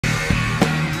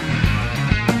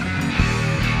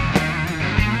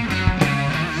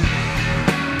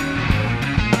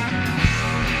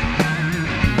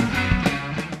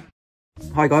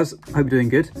Hi guys, hope you're doing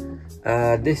good.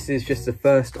 This is just the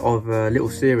first of a little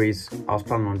series I was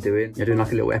planning on doing. Doing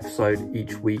like a little episode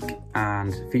each week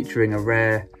and featuring a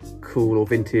rare, cool or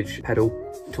vintage pedal,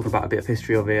 talking about a bit of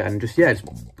history of it and just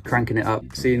cranking it up,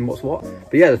 seeing what's what.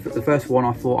 But yeah, the first one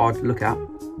I thought I'd look at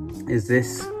is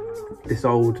this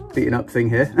old beaten up thing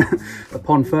here.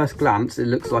 Upon first glance, it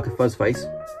looks like a Fuzz face,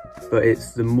 but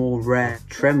it's the more rare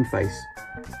Trem Face.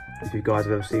 If you guys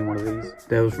have ever seen one of these,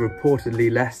 there was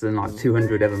reportedly less than like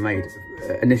 200 ever made.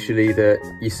 Initially,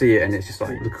 you see it and it's just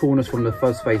like the corners from the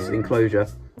Fuzz face enclosure,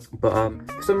 but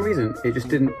for some reason it just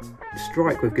didn't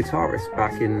strike with guitarists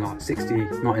back in like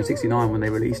 1969 when they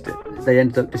released it. They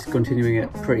ended up discontinuing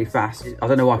it pretty fast. I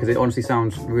don't know why, because it honestly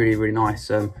sounds really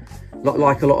nice.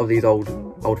 Like a lot of these old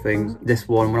things, this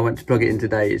one, when I went to plug it in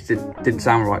today, it didn't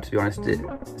sound right, to be honest. It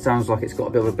sounds like it's got a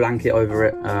bit of a blanket over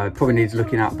it. Probably needs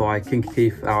looking at by Kinky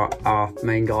Keith, our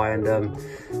main guy, and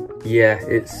yeah,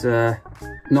 it's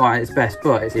not at its best,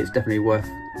 but it's definitely worth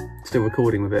still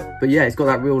recording with it. But yeah, it's got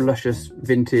that real luscious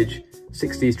vintage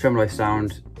 60s tremolo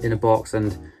sound in a box,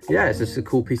 and yeah, it's just a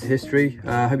cool piece of history.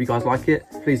 Hope you guys like it.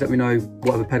 Please let me know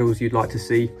what other pedals you'd like to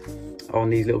see on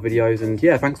these little videos, and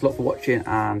yeah, thanks a lot for watching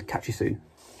and catch you soon.